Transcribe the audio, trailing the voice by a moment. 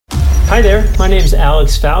Hi there, my name is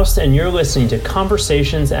Alex Faust, and you're listening to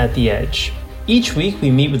Conversations at the Edge. Each week,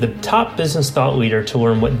 we meet with a top business thought leader to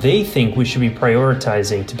learn what they think we should be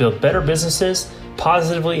prioritizing to build better businesses,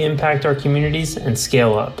 positively impact our communities, and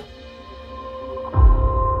scale up.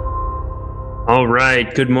 All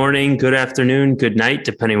right. Good morning, good afternoon, good night,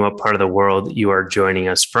 depending what part of the world you are joining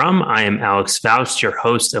us from. I am Alex Faust, your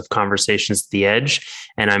host of Conversations at the Edge,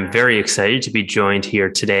 and I'm very excited to be joined here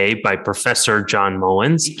today by Professor John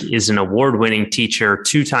Mullins. He is an award-winning teacher,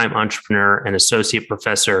 two-time entrepreneur, and associate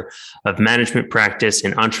professor of management practice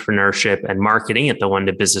in entrepreneurship and marketing at the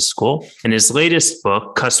London Business School. And his latest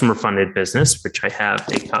book, Customer Funded Business, which I have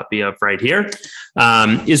a copy of right here,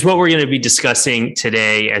 is what we're going to be discussing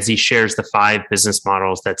today as he shares the 5 business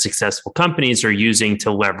models that successful companies are using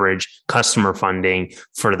to leverage customer funding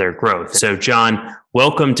for their growth. So, John,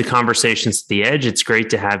 welcome to Conversations at the Edge. It's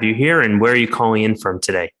great to have you here. And where are you calling in from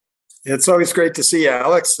today? It's always great to see you,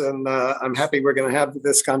 Alex, and I'm happy we're going to have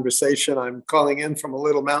this conversation. I'm calling in from a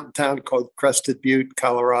little mountain town called Crested Butte,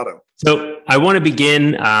 Colorado. So I want to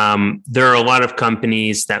begin. There are a lot of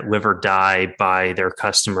companies that live or die by their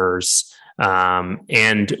customers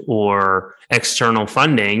and or external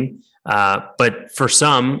funding. But for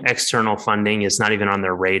some, external funding is not even on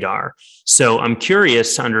their radar. So I'm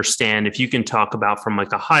curious to understand if you can talk about from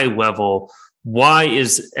like a high level, why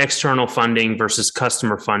is external funding versus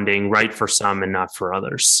customer funding right for some and not for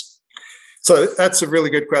others? So that's a really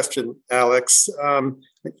good question, Alex.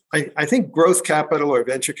 I think growth capital or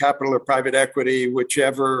venture capital or private equity,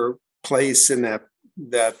 whichever place in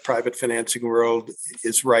that private financing world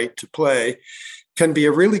is right to play, can be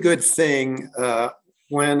a really good thing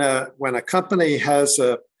when a company has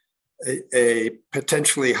a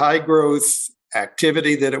potentially high growth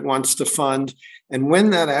activity that it wants to fund, and when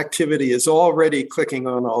that activity is already clicking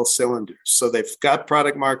on all cylinders. So they've got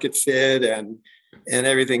product market fit and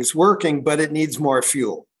everything's working, but it needs more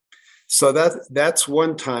fuel. So that's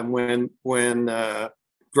one time when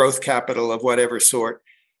growth capital of whatever sort,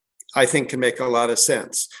 I think, can make a lot of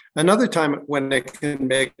sense. Another time when it can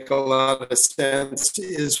make a lot of sense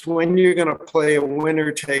is when you're going to play a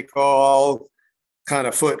winner-take-all kind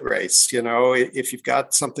of foot race. You know, if you've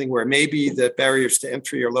got something where maybe the barriers to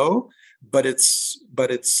entry are low, but you've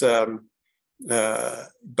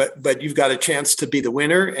got a chance to be the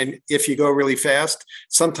winner. And if you go really fast,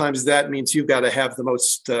 sometimes that means you've got to have the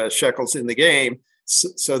most shekels in the game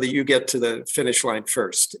so that you get to the finish line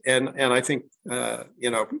first. And I think,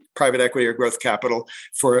 private equity or growth capital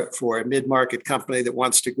for a mid-market company that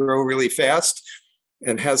wants to grow really fast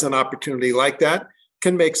and has an opportunity like that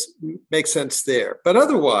can make sense there. But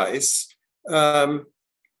otherwise,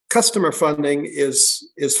 customer funding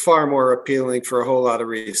is far more appealing for a whole lot of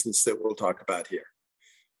reasons that we'll talk about here.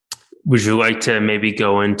 Would you like to maybe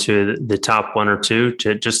go into the top one or two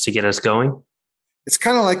just to get us going? It's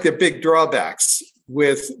kind of like the big drawbacks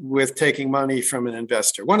with taking money from an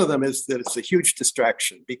investor. One of them is that it's a huge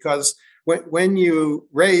distraction because when you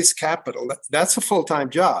raise capital, that's a full-time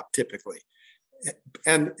job typically.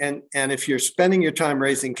 And if you're spending your time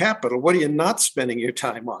raising capital, what are you not spending your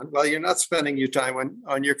time on? Well, you're not spending your time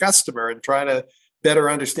on your customer and trying to better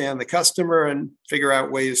understand the customer and figure out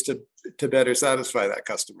ways to better satisfy that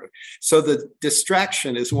customer. So the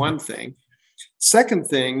distraction is one thing. Second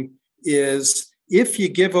thing is if you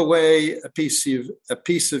give away a piece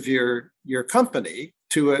of your company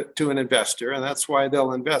to an investor, and that's why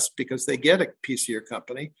they'll invest, because they get a piece of your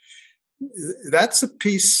company. That's a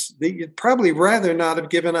piece that you'd probably rather not have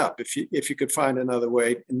given up if you could find another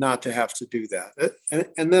way not to have to do that.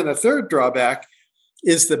 And then a third drawback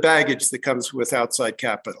is the baggage that comes with outside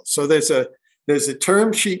capital. So there's a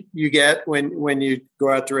term sheet you get when you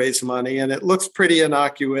go out to raise money, and it looks pretty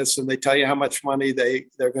innocuous, and they tell you how much money they're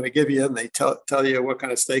going to give you, and they tell you what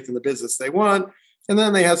kind of stake in the business they want. And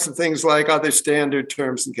then they have some things like other standard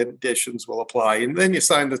terms and conditions will apply. And then you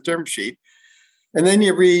sign the term sheet. And then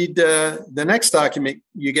you read the next document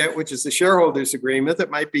you get, which is the shareholders agreement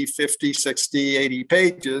that might be 50, 60, 80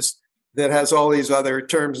 pages that has all these other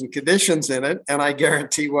terms and conditions in it. And I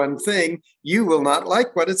guarantee one thing, you will not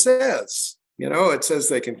like what it says. You know, it says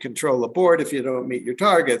they can control the board if you don't meet your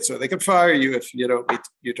targets, or they can fire you if you don't meet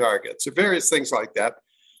your targets, or various things like that.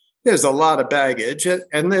 There's a lot of baggage,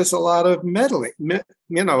 and there's a lot of meddling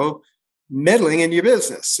in your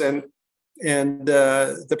business. And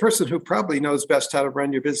the person who probably knows best how to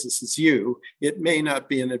run your business is you. It may not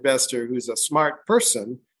be an investor who's a smart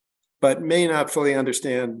person, but may not fully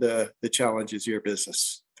understand the challenges your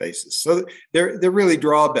business faces. So they're really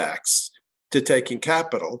drawbacks to taking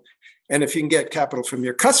capital. And if you can get capital from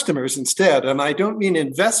your customers instead, and I don't mean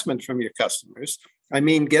investment from your customers, I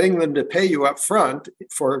mean, getting them to pay you up front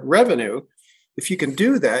for revenue. If you can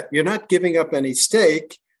do that, you're not giving up any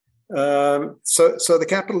stake. So the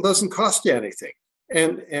capital doesn't cost you anything.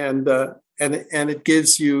 And it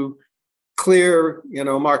gives you clear,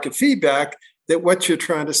 market feedback that what you're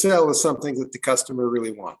trying to sell is something that the customer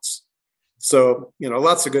really wants. So,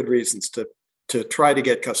 lots of good reasons to try to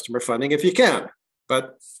get customer funding if you can.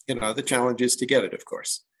 But, the challenge is to get it, of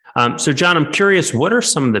course. So, John, I'm curious, what are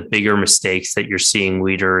some of the bigger mistakes that you're seeing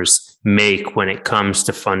leaders make when it comes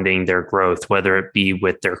to funding their growth, whether it be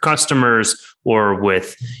with their customers or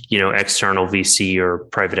with, external VC or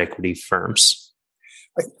private equity firms?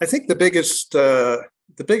 I think the biggest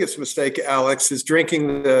mistake, Alex, is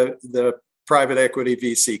drinking the private equity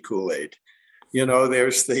VC Kool-Aid.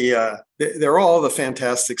 There's there are all the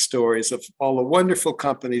fantastic stories of all the wonderful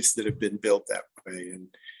companies that have been built that way.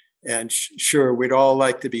 And sure, we'd all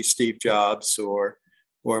like to be Steve Jobs or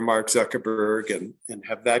Mark Zuckerberg and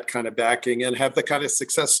have that kind of backing and have the kind of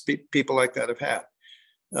success people like that have had.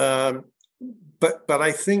 But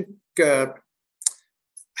I think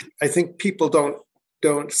people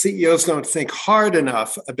CEOs don't think hard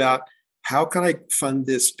enough about how can I fund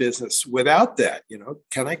this business without that?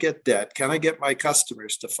 Can I get debt? Can I get my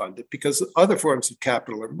customers to fund it? Because other forms of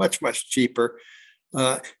capital are much, much cheaper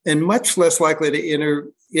and much less likely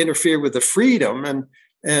to interfere with the freedom.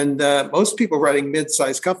 And most people running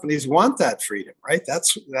mid-sized companies want that freedom, right?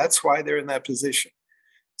 That's why they're in that position.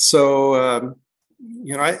 So,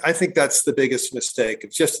 I think that's the biggest mistake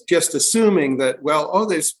of just assuming that,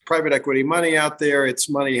 there's private equity money out there. It's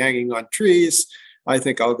money hanging on trees. I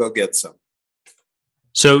think I'll go get some.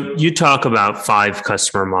 So you talk about 5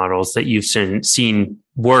 customer models that you've seen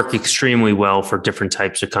work extremely well for different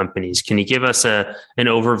types of companies. Can you give us an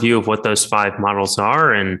overview of what those 5 models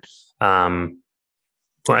are? And I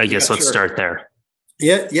guess let's start there.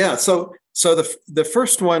 Yeah. So the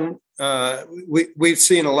first one we've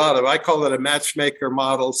seen a lot of. I call it a matchmaker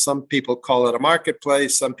model. Some people call it a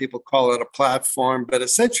marketplace. Some people call it a platform. But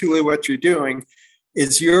essentially, what you're doing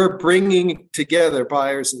is you're bringing together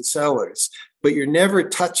buyers and sellers, but you're never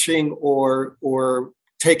touching or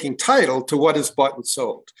taking title to what is bought and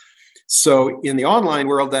sold. So in the online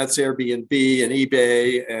world, that's Airbnb and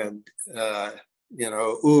eBay and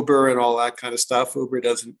Uber and all that kind of stuff. Uber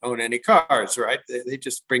doesn't own any cars, right? They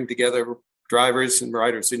just bring together drivers and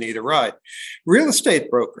riders who need a ride. Real estate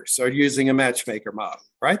brokers are using a matchmaker model,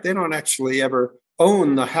 right? They don't actually ever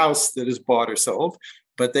own the house that is bought or sold,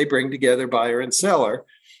 but they bring together buyer and seller.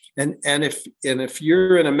 And if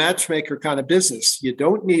you're in a matchmaker kind of business, you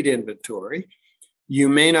don't need inventory. You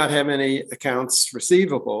may not have any accounts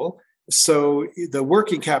receivable. So the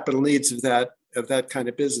working capital needs of that kind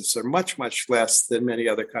of business are much, much less than many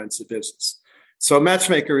other kinds of business. So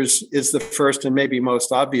matchmaker is the first and maybe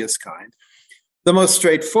most obvious kind. The most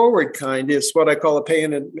straightforward kind is what I call a pay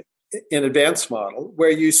in advance model, where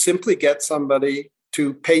you simply get somebody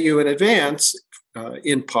to pay you in advance,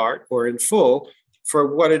 in part or in full,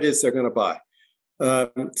 for what it is they're going to buy.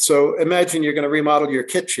 So imagine you're going to remodel your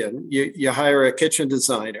kitchen. You hire a kitchen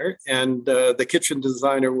designer, and the kitchen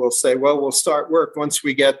designer will say, we'll start work once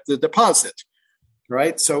we get the deposit,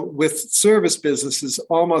 right? So with service businesses,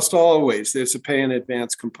 almost always there's a pay in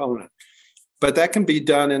advance component. But that can be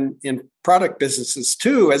done in product businesses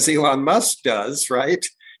too, as Elon Musk does, right?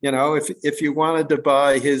 If you wanted to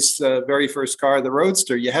buy his very first car, the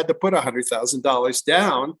Roadster, you had to put $100,000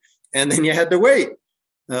 down, and then you had to wait.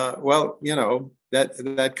 That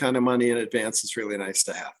kind of money in advance is really nice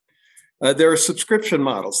to have. There are subscription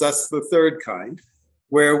models. That's the third kind,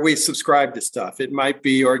 where we subscribe to stuff. It might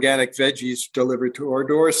be organic veggies delivered to our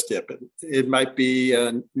doorstep. It might be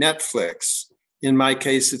Netflix. In my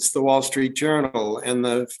case, it's the Wall Street Journal and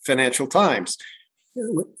the Financial Times.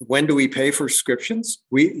 When do we pay for subscriptions?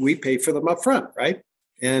 We pay for them up front, right?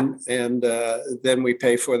 And then we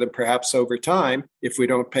pay for them perhaps over time if we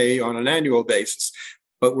don't pay on an annual basis.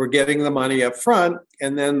 But we're getting the money up front,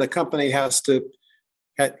 and then the company has to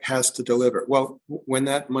deliver. Well, when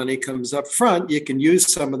that money comes up front, you can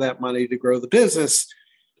use some of that money to grow the business,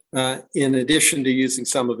 in addition to using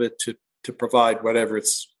some of it to provide whatever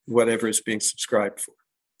is being subscribed for.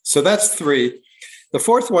 So that's 3. The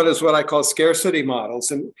fourth one is what I call scarcity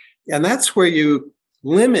models, and that's where you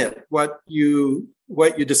limit what you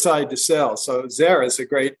decide to sell. So Zara is a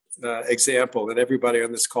great example, and everybody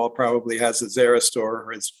on this call probably has a Zara store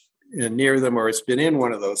or is near them or has been in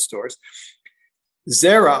one of those stores.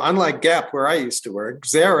 Zara, unlike Gap, where I used to work,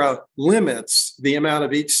 Zara limits the amount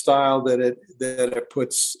of each style that it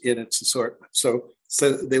puts in its assortment. So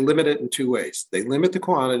they limit it in 2 ways. They limit the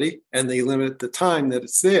quantity and they limit the time that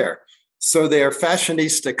it's there. So their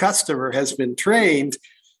fashionista customer has been trained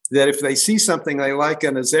that if they see something they like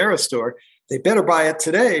in a Zara store, they better buy it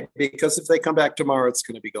today, because if they come back tomorrow, it's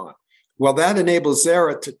going to be gone. Well, that enables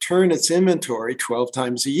Zara to turn its inventory 12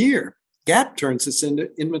 times a year. Gap turns its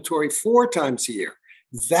inventory 4 times a year.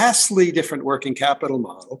 Vastly different working capital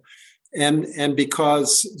model. And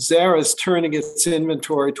because Zara is turning its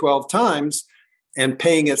inventory 12 times and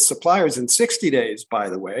paying its suppliers in 60 days, by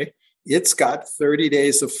the way, it's got 30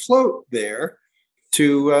 days of float there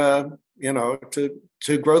to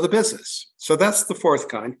grow the business. So that's the fourth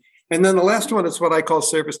kind. And then the last one is what I call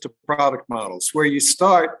service to product models, where you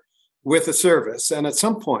start with a service, and at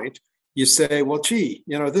some point you say, well, gee,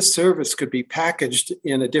 this service could be packaged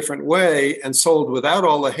in a different way and sold without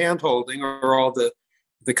all the hand-holding or all the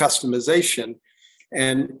customization,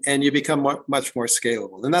 and you become much more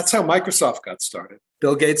scalable. And that's how Microsoft got started.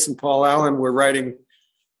 Bill Gates and Paul Allen were writing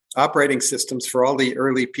operating systems for all the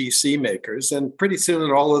early PC makers, and pretty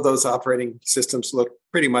soon all of those operating systems looked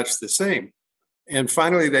pretty much the same. And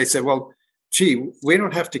finally they said, well, gee, we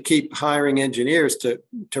don't have to keep hiring engineers to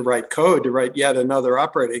write code, to write yet another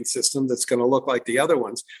operating system that's going to look like the other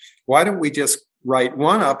ones. Why don't we just write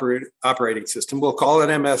one operating system? We'll call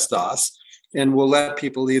it MS-DOS, and we'll let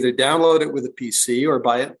people either download it with a PC or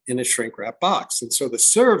buy it in a shrink-wrap box. And so the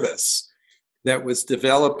service that was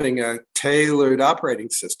developing a tailored operating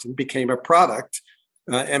system became a product,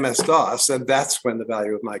 MS-DOS, and that's when the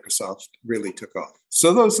value of Microsoft really took off.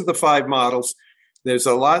 So those are the 5 models. There's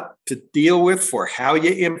a lot to deal with for how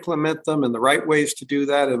you implement them, and the right ways to do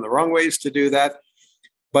that and the wrong ways to do that.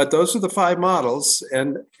 But those are the 5 models,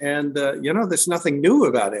 and there's nothing new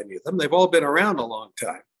about any of them. They've all been around a long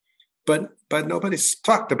time, but nobody's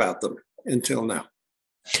talked about them until now.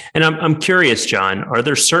 And I'm curious, John, are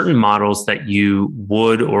there certain models that you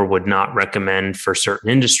would or would not recommend for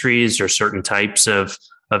certain industries or certain types of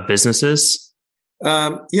businesses?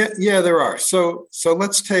 Yeah, there are. So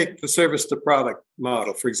let's take the service to product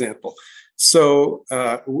model, for example. So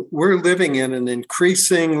we're living in an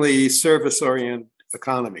increasingly service-oriented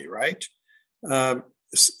economy, right?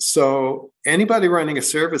 So anybody running a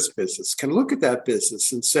service business can look at that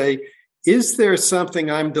business and say, is there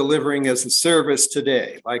something I'm delivering as a service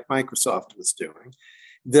today, like Microsoft was doing,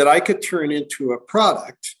 that I could turn into a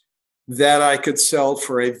product that I could sell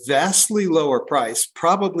for a vastly lower price,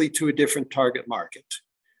 probably to a different target market,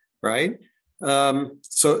 right?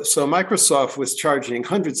 So Microsoft was charging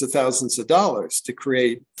hundreds of thousands of dollars to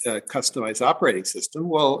create a customized operating system.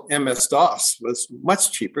 Well, MS-DOS was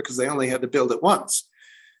much cheaper because they only had to build it once.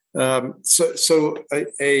 So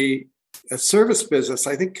a service business,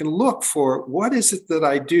 I think, can look for what is it that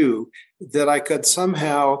I do that I could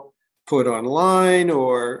somehow put online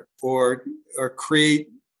or create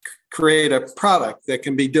a product that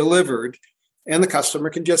can be delivered, and the customer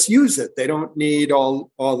can just use it. They don't need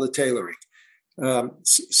all the tailoring.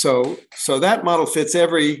 So that model fits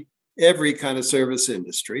every kind of service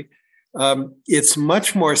industry. It's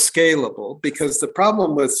much more scalable, because the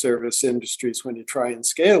problem with service industries when you try and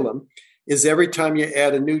scale them is every time you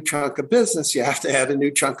add a new chunk of business, you have to add a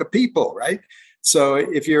new chunk of people, right? So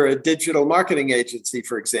if you're a digital marketing agency,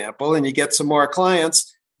 for example, and you get some more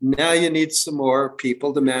clients, now you need some more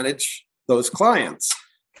people to manage those clients.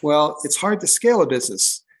 Well, it's hard to scale a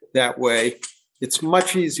business that way. It's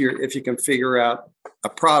much easier if you can figure out a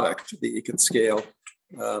product that you can scale,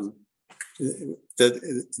 that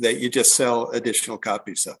you just sell additional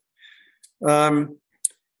copies of.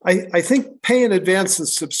 I think pay in advance and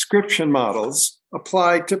subscription models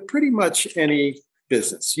apply to pretty much any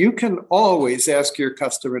business. You can always ask your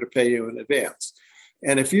customer to pay you in advance.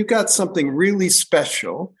 And if you've got something really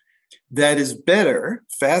special that is better,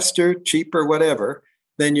 faster, cheaper, whatever,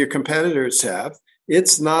 than your competitors have,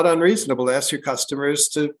 it's not unreasonable to ask your customers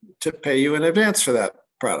to pay you in advance for that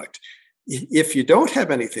product. If you don't have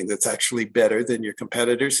anything that's actually better than your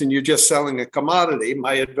competitors and you're just selling a commodity,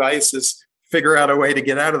 my advice is figure out a way to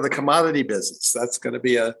get out of the commodity business. That's going to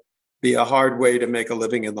be a hard way to make a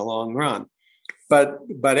living in the long run. But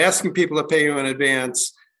asking people to pay you in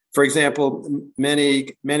advance, for example,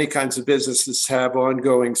 many kinds of businesses have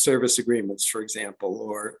ongoing service agreements, for example,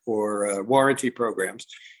 or warranty programs.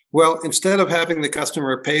 Well, instead of having the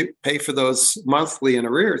customer pay for those monthly in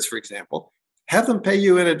arrears, for example, have them pay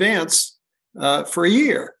you in advance for a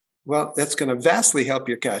year. Well, that's going to vastly help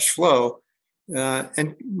your cash flow.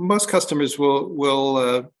 And most customers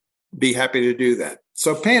will be happy to do that.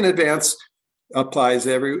 So pay in advance applies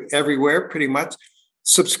everywhere, pretty much.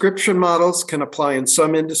 Subscription models can apply in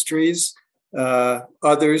some industries.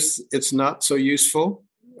 Others, it's not so useful.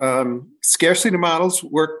 Scarcity models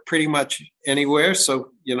work pretty much anywhere.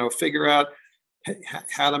 So, figure out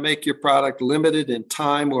how to make your product limited in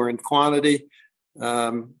time or in quantity.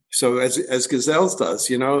 So as Gazelles does,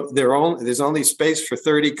 there's only space for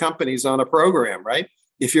 30 companies on a program, right?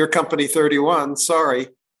 If you're company 31, sorry,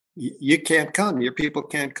 you can't come. Your people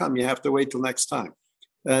can't come. You have to wait till next time.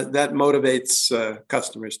 That motivates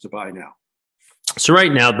customers to buy now. So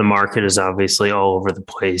right now, the market is obviously all over the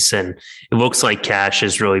place, and it looks like cash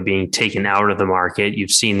is really being taken out of the market.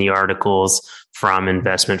 You've seen the articles from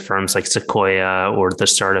investment firms like Sequoia or the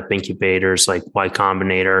startup incubators like Y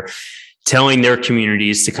Combinator, telling their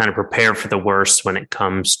communities to kind of prepare for the worst when it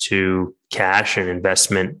comes to cash and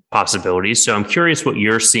investment possibilities. So I'm curious what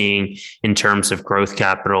you're seeing in terms of growth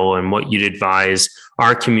capital and what you'd advise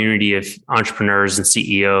our community of entrepreneurs and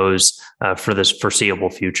CEOs for this foreseeable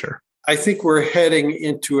future. I think we're heading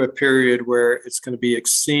into a period where it's going to be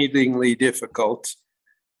exceedingly difficult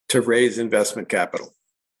to raise investment capital.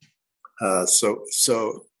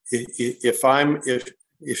 So if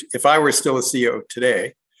I were still a CEO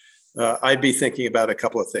today, I'd be thinking about a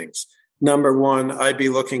couple of things. Number one, I'd be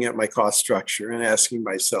looking at my cost structure and asking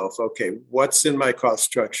myself, okay, what's in my cost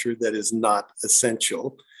structure that is not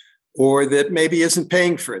essential or that maybe isn't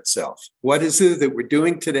paying for itself? What is it that we're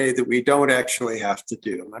doing today that we don't actually have to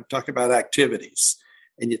do? And I'm talking about activities.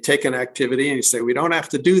 And you take an activity and you say, we don't have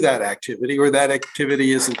to do that activity, or that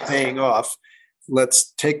activity isn't paying off.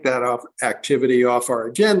 Let's take that activity off our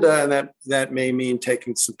agenda. And that may mean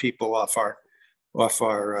taking some people off our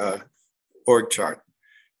org chart.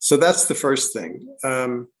 So that's the first thing.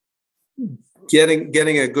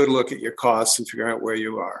 Getting a good look at your costs and figuring out where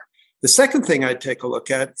you are. The second thing I'd take a look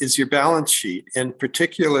at is your balance sheet, in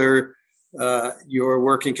particular, your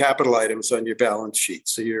working capital items on your balance sheet.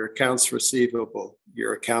 So your accounts receivable,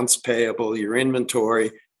 your accounts payable, your inventory.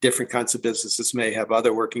 Different kinds of businesses may have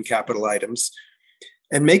other working capital items.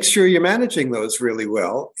 And make sure you're managing those really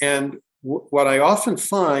well. And what I often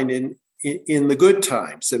find in the good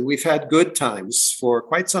times, and we've had good times for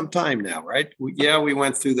quite some time now, right? We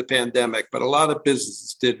went through the pandemic, but a lot of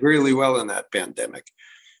businesses did really well in that pandemic.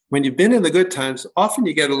 When you've been in the good times, often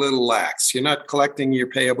you get a little lax. You're not collecting your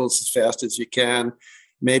payables as fast as you can.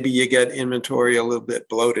 Maybe you get inventory a little bit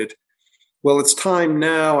bloated. Well, it's time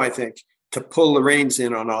now, I think, to pull the reins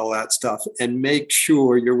in on all that stuff and make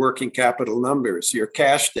sure your working capital numbers, your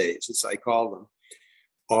cash days, as I call them,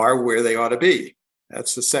 are where they ought to be.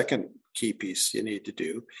 That's the second key piece you need to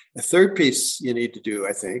do. The third piece you need to do,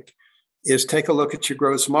 I think, is take a look at your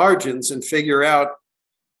gross margins and figure out,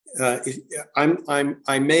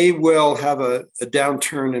 I may well have a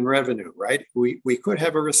downturn in revenue, right? We could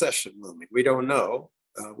have a recession looming. We don't know.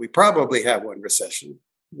 We probably have one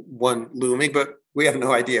looming, but we have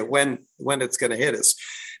no idea when it's going to hit us.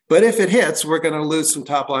 But if it hits, we're going to lose some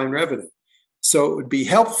top line revenue. So it would be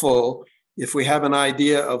helpful if we have an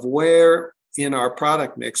idea of where in our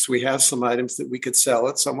product mix we have some items that we could sell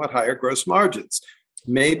at somewhat higher gross margins.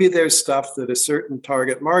 Maybe there's stuff that a certain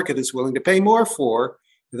target market is willing to pay more for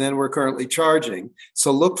than we're currently charging. So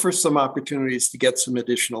look for some opportunities to get some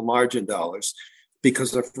additional margin dollars,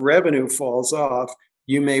 because if revenue falls off,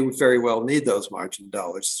 you may very well need those margin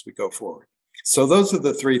dollars as we go forward. So those are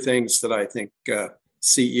the three things that I think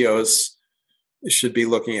CEOs should be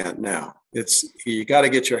looking at now. You got to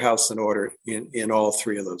get your house in order in all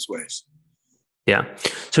three of those ways. Yeah.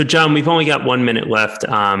 So John, we've only got 1 minute left.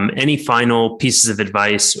 Any final pieces of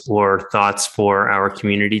advice or thoughts for our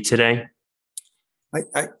community today?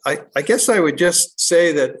 I guess I would just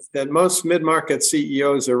say that most mid-market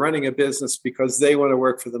CEOs are running a business because they want to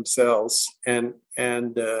work for themselves, and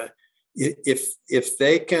if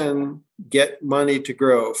they can get money to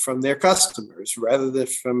grow from their customers rather than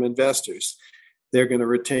from investors, they're going to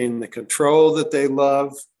retain the control that they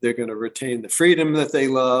love. They're going to retain the freedom that they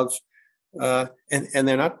love, and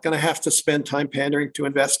they're not going to have to spend time pandering to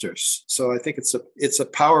investors. So I think it's a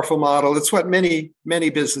powerful model. It's what many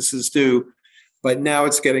businesses do. But now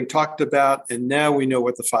it's getting talked about, and now we know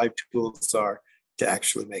what the 5 tools are to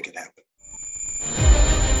actually make it happen.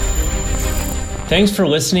 Thanks for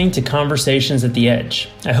listening to Conversations at the Edge.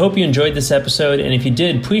 I hope you enjoyed this episode, and if you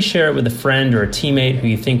did, please share it with a friend or a teammate who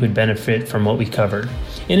you think would benefit from what we covered.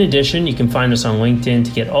 In addition, you can find us on LinkedIn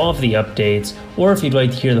to get all of the updates, or if you'd like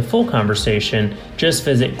to hear the full conversation, just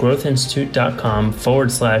visit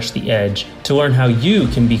growthinstitute.com/the edge to learn how you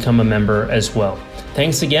can become a member as well.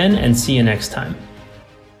 Thanks again, and see you next time.